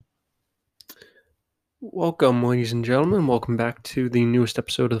Welcome, ladies and gentlemen. Welcome back to the newest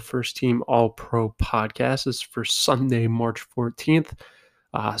episode of the First Team All Pro podcast. This is for Sunday, March 14th.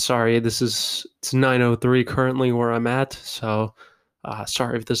 Sorry, it's 9:03 currently where I'm at, so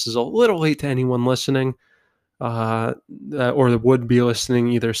sorry if this is a little late to anyone listening, or that would be listening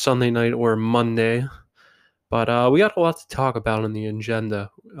either Sunday night or Monday. But we got a lot to talk about on the agenda.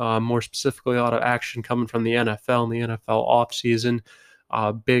 More specifically, a lot of action coming from the NFL and the NFL offseason.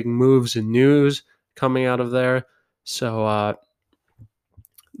 Big moves and news coming out of there. So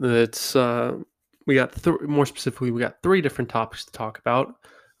it's we got more specifically, we got three different topics to talk about.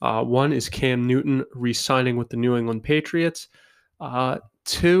 One is Cam Newton re-signing with the New England Patriots.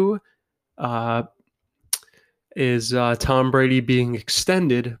 Two is Tom Brady being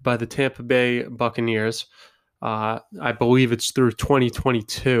extended by the Tampa Bay Buccaneers. I believe it's through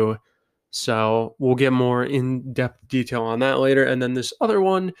 2022. So we'll get more in-depth detail on that later. And then this other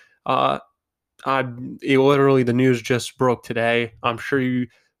one, literally the news just broke today. I'm sure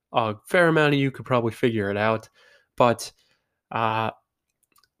a fair amount of you could probably figure it out. But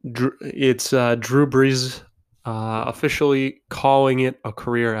it's Drew Brees officially calling it a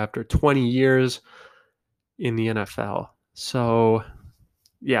career after 20 years in the NFL. So,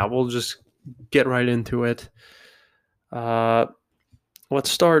 yeah, we'll just get right into it. Let's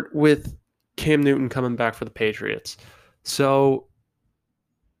start with Cam Newton coming back for the Patriots. So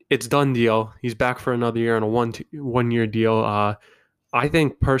it's done deal. He's back for another year on a one-year deal. I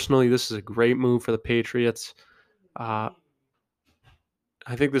think personally this is a great move for the Patriots. I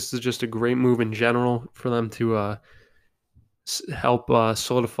think this is just a great move in general for them to help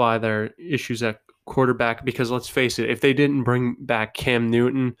solidify their issues at quarterback. Because let's face it, if they didn't bring back Cam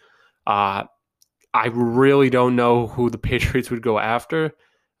Newton, I really don't know who the Patriots would go after.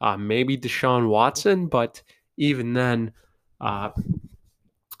 Maybe Deshaun Watson, but even then,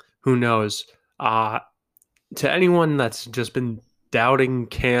 who knows? To anyone that's just been doubting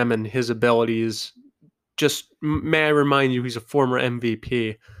Cam and his abilities, just may I remind you, he's a former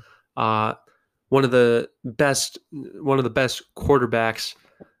MVP. One of the best quarterbacks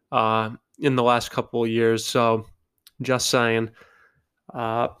in the last couple of years. So, just saying.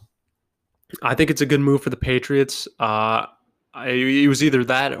 I think it's a good move for the Patriots. It was either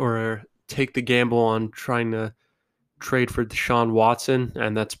that or take the gamble on trying to trade for Deshaun Watson,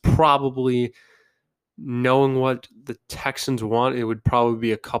 and that's probably, knowing what the Texans want, it would probably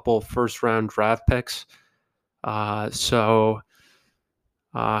be a couple first-round draft picks. So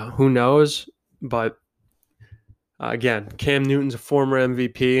who knows? But again, Cam Newton's a former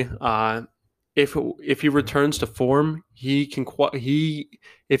MVP. If he returns to form,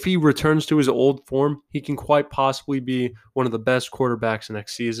 if he returns to his old form, he can quite possibly be one of the best quarterbacks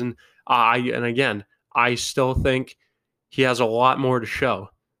next season. I still think he has a lot more to show.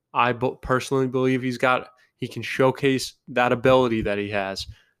 I personally believe he can showcase that ability that he has.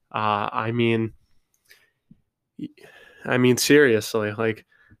 I mean, seriously, like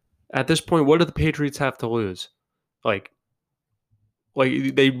at this point, what do the Patriots have to lose? Like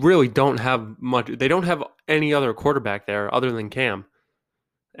they really don't have much. They don't have any other quarterback there other than Cam,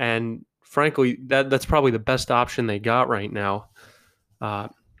 and frankly, that's probably the best option they got right now. And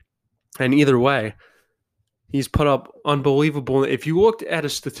either way, he's put up unbelievable. If you looked at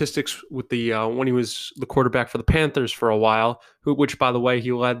his statistics with the when he was the quarterback for the Panthers for a while, which by the way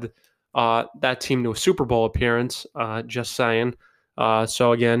he led that team to a Super Bowl appearance. Just saying.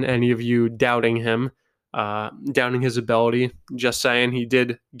 So again, any of you doubting him, doubting his ability, just saying, he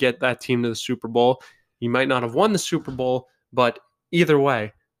did get that team to the Super Bowl. He might not have won the Super Bowl, but either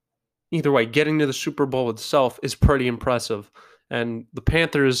way, getting to the Super Bowl itself is pretty impressive. And the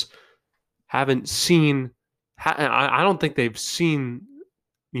Panthers haven't seen. I don't think they've seen,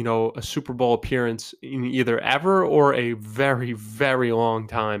 a Super Bowl appearance in either ever or a very, very long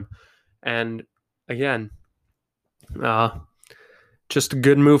time. And again, just a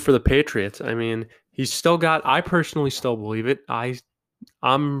good move for the Patriots. I mean, I personally still believe it.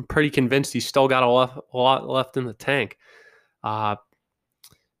 I'm pretty convinced he's still got a lot left in the tank.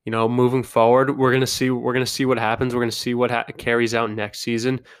 Moving forward, we're gonna see what happens. We're gonna see what carries out next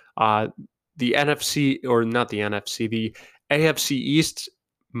season. The NFC, or not the NFC, the AFC East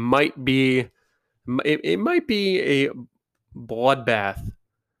might be might be a bloodbath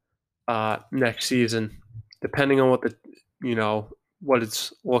next season, depending on what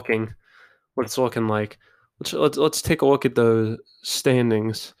it's looking like. Let's take a look at the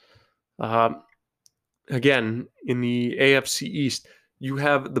standings. Again, in the AFC East, you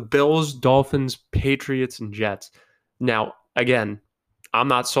have the Bills, Dolphins, Patriots, and Jets. Now, again, I'm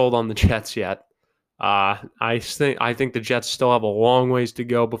not sold on the Jets yet. I think the Jets still have a long ways to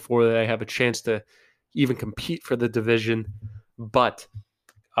go before they have a chance to even compete for the division. But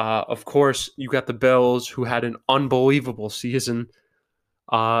of course, you got the Bills, who had an unbelievable season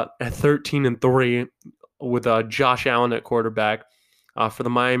at 13-3 with Josh Allen at quarterback. For the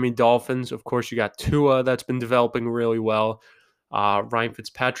Miami Dolphins, of course, you got Tua that's been developing really well. Ryan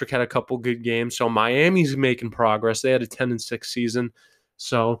Fitzpatrick had a couple good games, so Miami's making progress. They had a 10-6 season,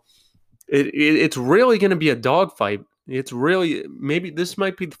 so it's really going to be a dogfight. It's really, maybe this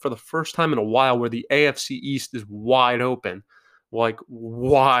might be for the first time in a while where the AFC East is wide open, like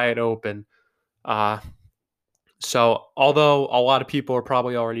wide open. So although a lot of people are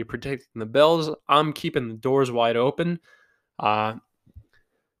probably already predicting the Bills, I'm keeping the doors wide open.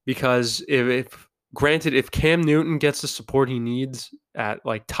 Because if granted, if Cam Newton gets the support he needs at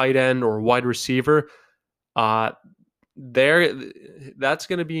like tight end or wide receiver, there that's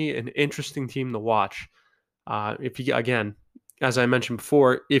going to be an interesting team to watch. If he, again, as I mentioned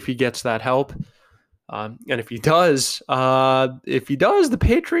before, if he gets that help, and if he does, the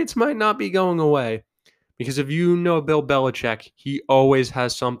Patriots might not be going away, because if you know Bill Belichick, he always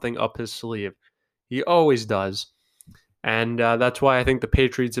has something up his sleeve. He always does. And that's why I think the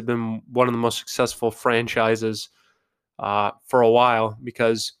Patriots have been one of the most successful franchises for a while,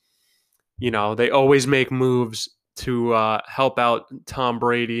 because, they always make moves to help out Tom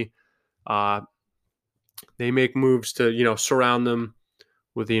Brady. They make moves to, surround them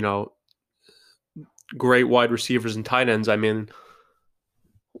with, great wide receivers and tight ends. I mean,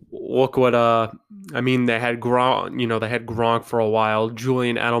 look what they had Gronk, they had Gronk for a while.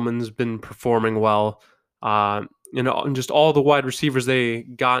 Julian Edelman's been performing well. And just all the wide receivers they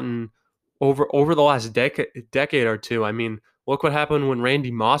gotten over the last decade or two. I mean, look what happened when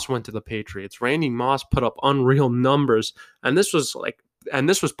Randy Moss went to the Patriots. Randy Moss put up unreal numbers, and this was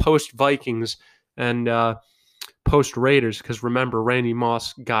post Vikings and post Raiders, because remember, Randy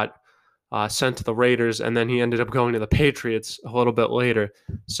Moss got sent to the Raiders, and then he ended up going to the Patriots a little bit later.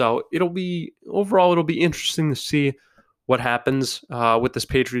 So it'll be interesting to see what happens with this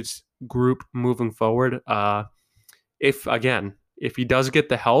Patriots group moving forward. If he does get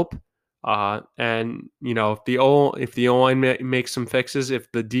the help, and if the O-line makes some fixes, that's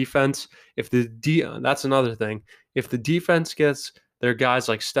another thing. If the defense gets their guys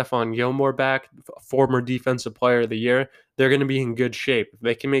like Stephon Gilmore back, former defensive player of the year, they're going to be in good shape. If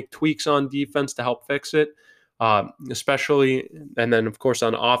they can make tweaks on defense to help fix it, especially, and then of course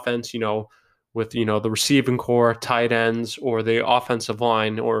on offense, with the receiving core, tight ends, or the offensive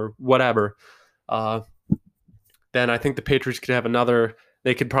line, or whatever, then I think the Patriots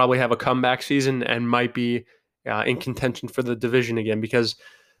they could probably have a comeback season and might be in contention for the division again. Because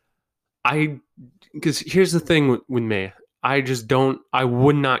here's the thing with me. I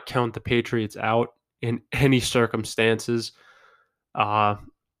would not count the Patriots out in any circumstances. And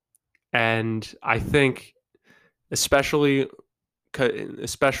I think especially with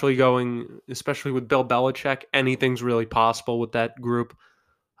Bill Belichick, anything's really possible with that group.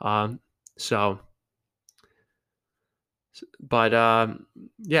 Yeah,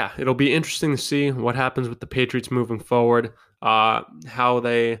 it'll be interesting to see what happens with the Patriots moving forward, how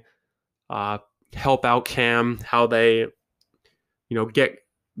they help out Cam, how they, get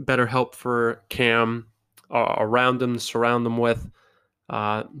better help for Cam around him, surround them with,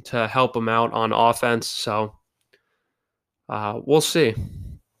 to help him out on offense. So we'll see.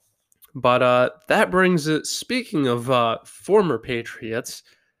 But that brings it. Speaking of former Patriots,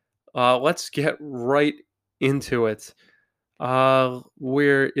 let's get right into it.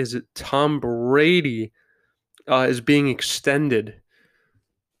 Where is it? Tom Brady is being extended.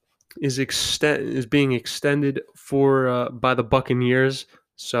 Is being extended for by the Buccaneers.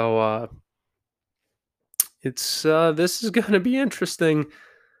 So it's this is going to be interesting.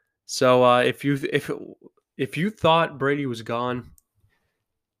 So if you thought Brady was gone,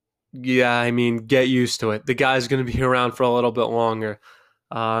 yeah, I mean, get used to it. The guy's going to be around for a little bit longer.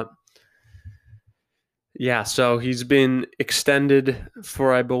 Yeah, so he's been extended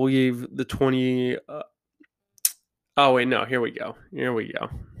for, I believe, the 20. Oh wait, no, here we go.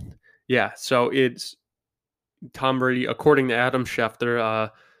 Yeah, so it's Tom Brady, according to Adam Schefter,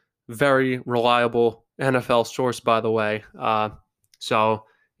 very reliable NFL source, by the way. So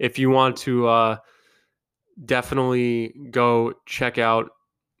if you want to definitely go check out,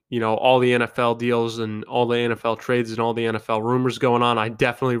 all the NFL deals and all the NFL trades and all the NFL rumors going on, I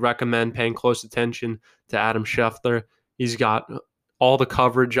definitely recommend paying close attention to Adam Schefter. He's got all the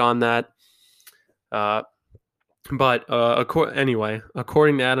coverage on that. But anyway,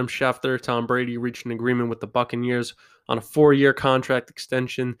 according to Adam Schefter, Tom Brady reached an agreement with the Buccaneers on a 4-year contract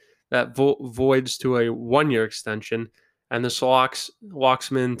extension that voids to a 1-year extension, and this locks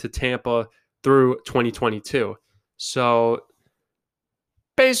him into Tampa through 2022. So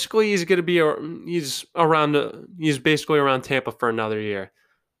basically, he's going to be he's basically around Tampa for another year.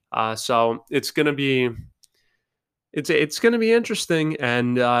 So it's going to be interesting,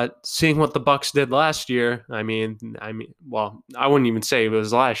 and seeing what the Bucks did last year. Well, I wouldn't even say it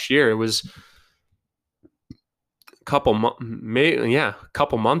was last year. It was a couple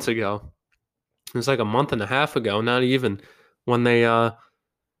months ago. It was like a month and a half ago, not even, when they it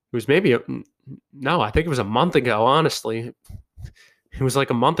was maybe no, I think it was a month ago, honestly. It was like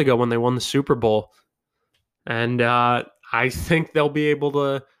a month ago when they won the Super Bowl. And I think they'll be able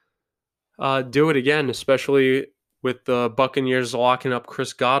to do it again, especially with the Buccaneers locking up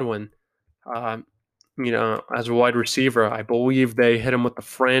Chris Godwin, uh, as a wide receiver. I believe they hit him with the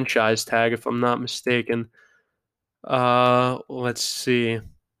franchise tag, if I'm not mistaken. Let's see.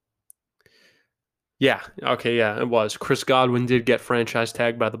 Yeah, okay, yeah, it was. Chris Godwin did get franchise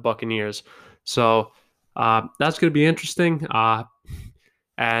tagged by the Buccaneers. So that's going to be interesting.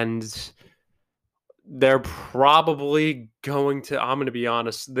 And they're probably I'm going to be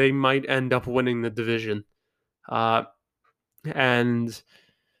honest, they might end up winning the division. And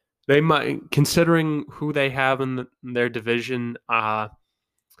they might, considering who they have in their division, they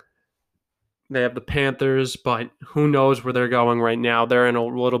have the Panthers, but who knows where they're going right now. They're in a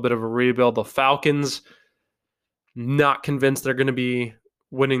little bit of a rebuild. The Falcons, not convinced they're going to be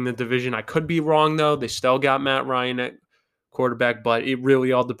winning the division. I could be wrong, though. They still got Matt Ryan at quarterback, but it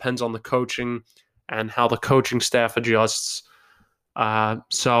really all depends on the coaching and how the coaching staff adjusts.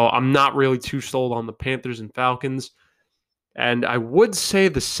 So I'm not really too sold on the Panthers and Falcons. And I would say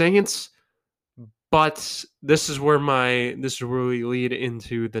the Saints, but this is where we lead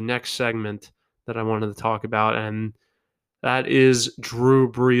into the next segment that I wanted to talk about, and that is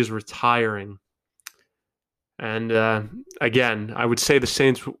Drew Brees retiring. And again, I would say the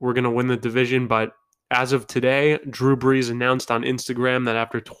Saints were going to win the division, but as of today, Drew Brees announced on Instagram that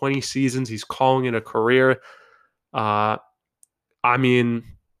after 20 seasons, he's calling it a career.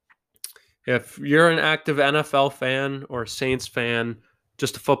 If you're an active NFL fan or Saints fan,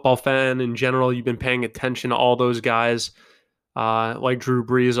 just a football fan in general, you've been paying attention to all those guys, like Drew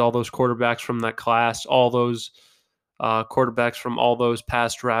Brees, all those quarterbacks from that class, all those quarterbacks from all those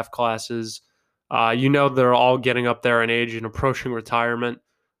past draft classes. They're all getting up there in age and approaching retirement.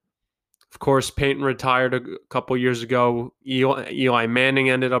 Of course, Peyton retired a couple years ago. Eli Manning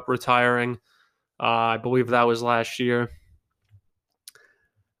ended up retiring. I believe that was last year.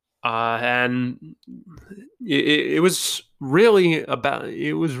 And it was really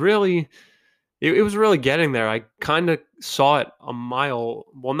getting there. I kind of saw it a mile.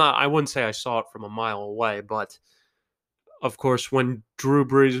 Well, I wouldn't say I saw it from a mile away, but of course, when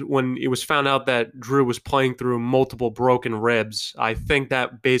it was found out that Drew was playing through multiple broken ribs, I think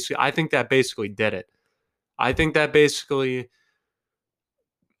that basically did it. I think that basically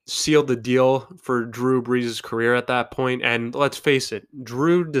sealed the deal for Drew Brees' career at that point. And let's face it,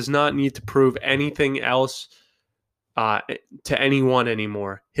 Drew does not need to prove anything else to anyone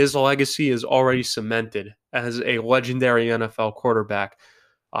anymore. His legacy is already cemented as a legendary NFL quarterback.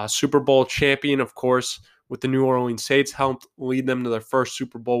 Super Bowl champion, of course, with the New Orleans Saints, helped lead them to their first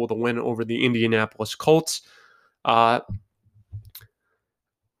Super Bowl with a win over the Indianapolis Colts. Of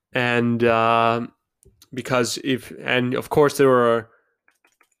course, there were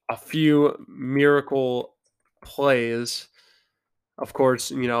a few miracle plays. Of course,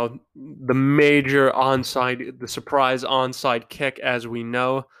 the major the surprise onside kick, as we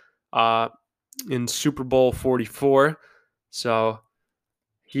know, in Super Bowl 44. So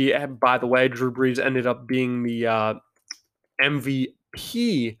by the way, Drew Brees ended up being the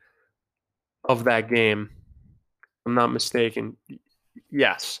MVP of that game. If I'm not mistaken.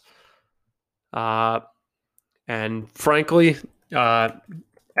 Yes. And frankly,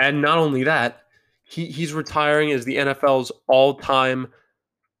 and not only that, he's retiring as the NFL's all-time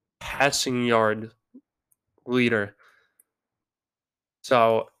passing yard leader.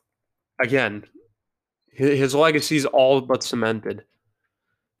 So, again, his legacy is all but cemented.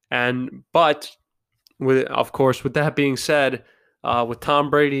 But with that being said, with Tom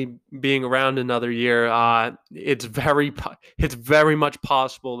Brady being around another year, it's very much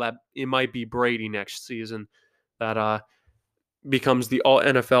possible that it might be Brady next season that becomes the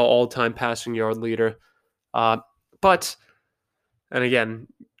NFL all-time passing yard leader. Let's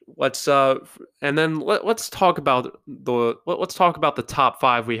talk about the top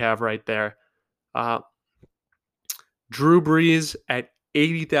five we have right there. Drew Brees at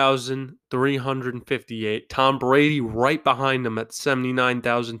 80,358. Tom Brady right behind him at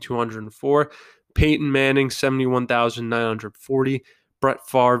 79,204. Peyton Manning 71,940. Brett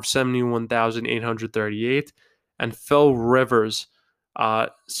Favre, 71,838, and Phil Rivers,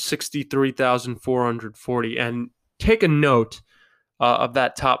 63,440. And take a note of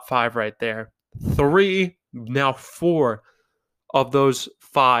that top 5 right there. 3, now 4 of those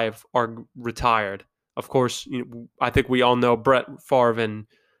 5 are retired. Of course, I think we all know Brett Favre and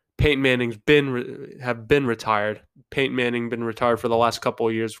Peyton Manning's have been retired. Peyton Manning been retired for the last couple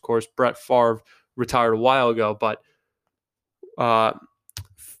of years. Of course, Brett Favre retired a while ago, but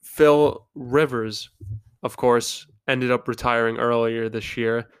Phil Rivers, of course, ended up retiring earlier this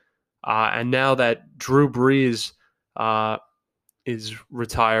year. And now that Drew Brees is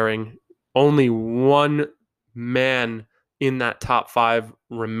retiring, only one man in that top 5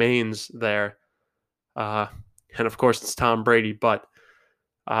 remains there. And of course, it's Tom Brady. But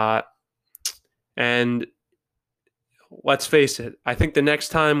and let's face it, I think the next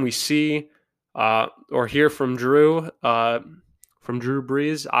time we see or hear from Drew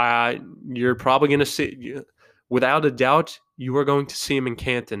Brees, you're probably going to see, without a doubt, you are going to see him in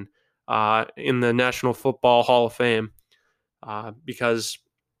Canton in the National Football Hall of Fame because,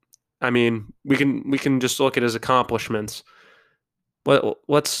 I mean, we can just look at his accomplishments.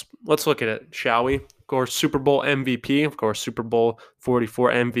 Let's look at it, shall we? Of course, Super Bowl MVP, of course, Super Bowl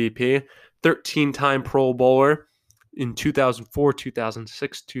 44 MVP, 13-time Pro Bowler in 2004,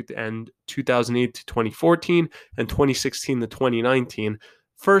 2006, and 2008 to 2014, and 2016 to 2019.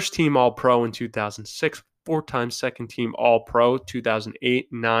 First team All-Pro in 2006, 4-time second team All-Pro 2008,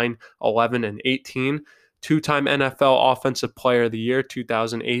 9, 11, and 18. 2-time NFL Offensive Player of the Year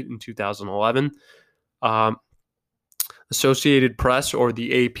 2008 and 2011. Associated Press, or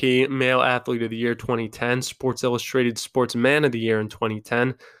the AP, Male Athlete of the Year 2010, Sports Illustrated Sportsman of the Year in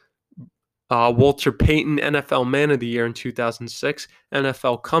 2010, Walter Payton NFL Man of the Year in 2006,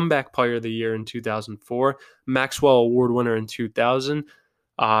 NFL Comeback Player of the Year in 2004, Maxwell Award winner in 2000,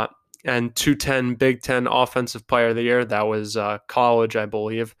 and 2010 Big Ten Offensive Player of the Year. That was college, I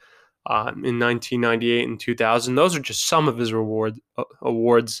believe, in 1998 and 2000. Those are just some of his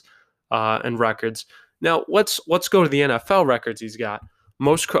awards and records. Now let's go to the NFL records he's got.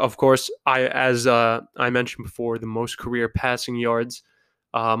 Most, of course, as I mentioned before, the most career passing yards,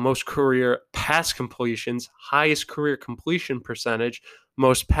 most career pass completions, highest career completion percentage,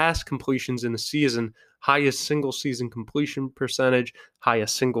 most pass completions in a season, highest single season completion percentage,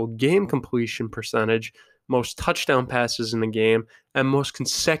 highest single game completion percentage, most touchdown passes in a game, and most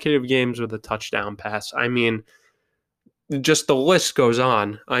consecutive games with a touchdown pass. I mean, just the list goes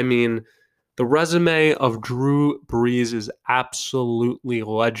on. I mean, the resume of Drew Brees is absolutely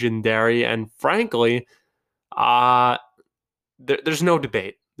legendary, and frankly, there's no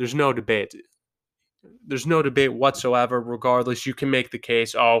debate. There's no debate. There's no debate whatsoever. Regardless, you can make the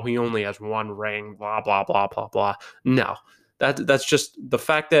case, oh, he only has one ring, blah blah blah blah blah. No, that's just the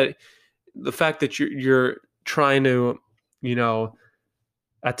fact that you're trying to,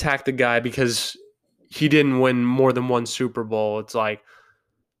 attack the guy because he didn't win more than one Super Bowl. It's like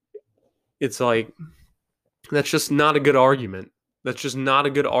that's just not a good argument. That's just not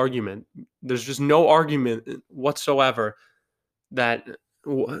a good argument. There's just no argument whatsoever that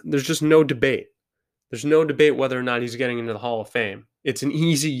there's just no debate. There's no debate whether or not he's getting into the Hall of Fame. It's an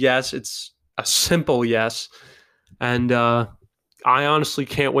easy yes. It's a simple yes. And I honestly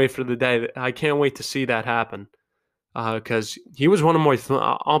can't wait for the day. I can't wait to see that happen because he was one of my,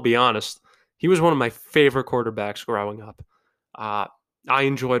 I'll be honest, he was one of my favorite quarterbacks growing up. I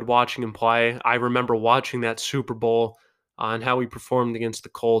enjoyed watching him play. I remember watching that Super Bowl and how he performed against the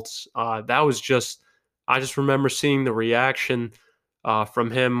Colts. That was just, I just remember seeing the reaction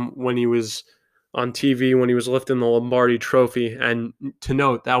from him when he was on TV, when he was lifting the Lombardi Trophy. And to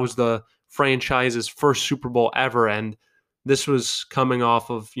note, that was the franchise's first Super Bowl ever. And this was coming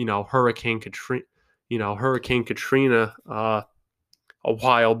off of, Hurricane Katrina a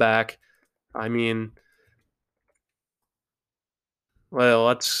while back. I mean, well,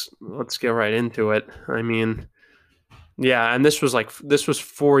 let's get right into it. I mean, yeah, and this was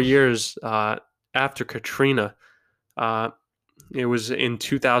 4 years after Katrina. It was in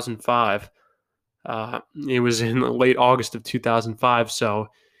 2005. It was in late August of 2005. So,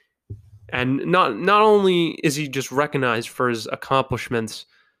 and not only is he just recognized for his accomplishments,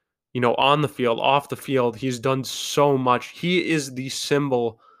 on the field, off the field, he's done so much. He is the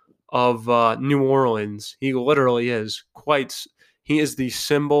symbol of New Orleans. He literally is He is the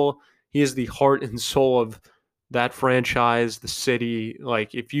symbol. He is the heart and soul of that franchise, the city.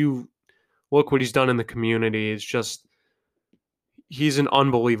 Like, if you look what he's done in the community, it's just, he's an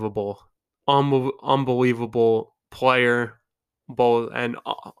unbelievable player, both, and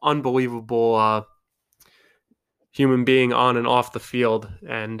unbelievable human being on and off the field.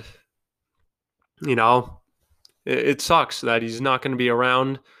 And, you know, it sucks that he's not going to be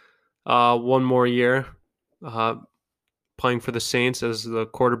around one more year uh, playing for the Saints as the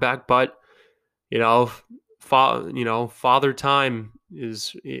quarterback. But, you know, Father Time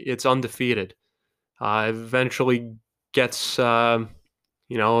it's undefeated. Eventually gets,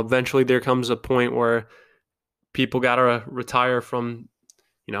 eventually there comes a point where people got to retire from,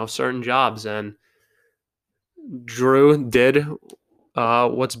 certain jobs. And Drew did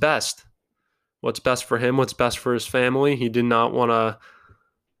what's best. What's best for him, what's best for his family. He did not want to,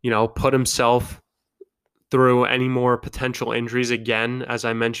 put himself through any more potential injuries again, as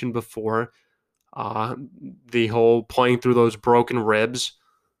I mentioned before. Uh, the whole playing through those broken ribs.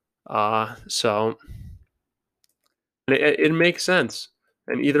 So it makes sense.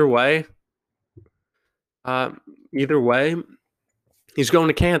 And uh, either way, he's going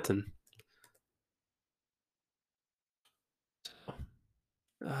to Canton.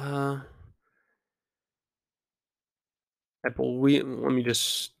 Uh, I believe. Let me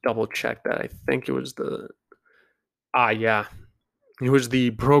just double check that. I think it was yeah, it was the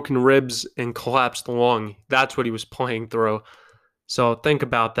broken ribs and collapsed lung. That's what he was playing through. So think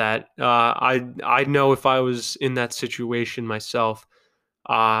about that. I know if I was in that situation myself,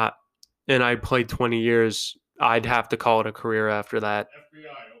 uh, and I played 20 years, I'd have to call it a career after that.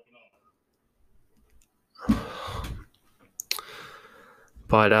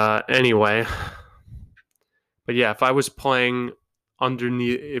 But anyway, but yeah, if I was playing under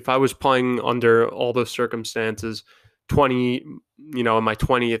all those circumstances, 20, in my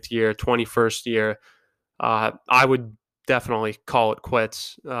 20th year, 21st year, I would definitely call it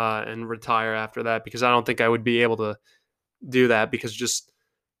quits and retire after that, because I don't think I would be able to do that, because just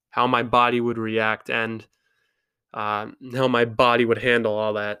how my body would react and how my body would handle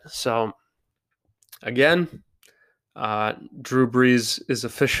all that. So again, Drew Brees is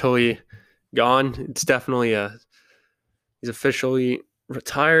officially gone. He's officially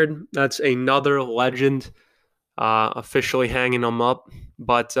retired. That's another legend officially hanging him up.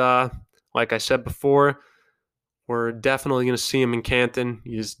 But like I said before, we're definitely going to see him in Canton.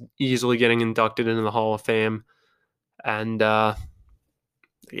 He's easily getting inducted into the Hall of Fame. And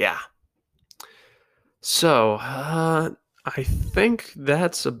yeah. So I think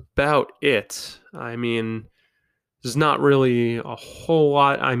that's about it. I mean, there's not really a whole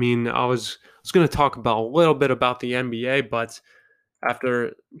lot. I mean, I was going to talk about a little bit about the NBA, but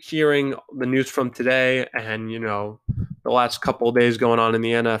after hearing the news from today and, the last couple of days going on in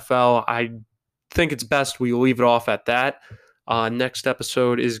the NFL, I think it's best we leave it off at that. Next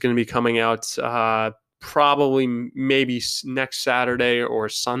episode is going to be coming out probably maybe next Saturday or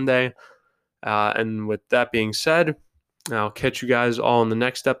Sunday. And with that being said, I'll catch you guys all in the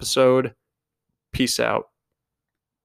next episode. Peace out.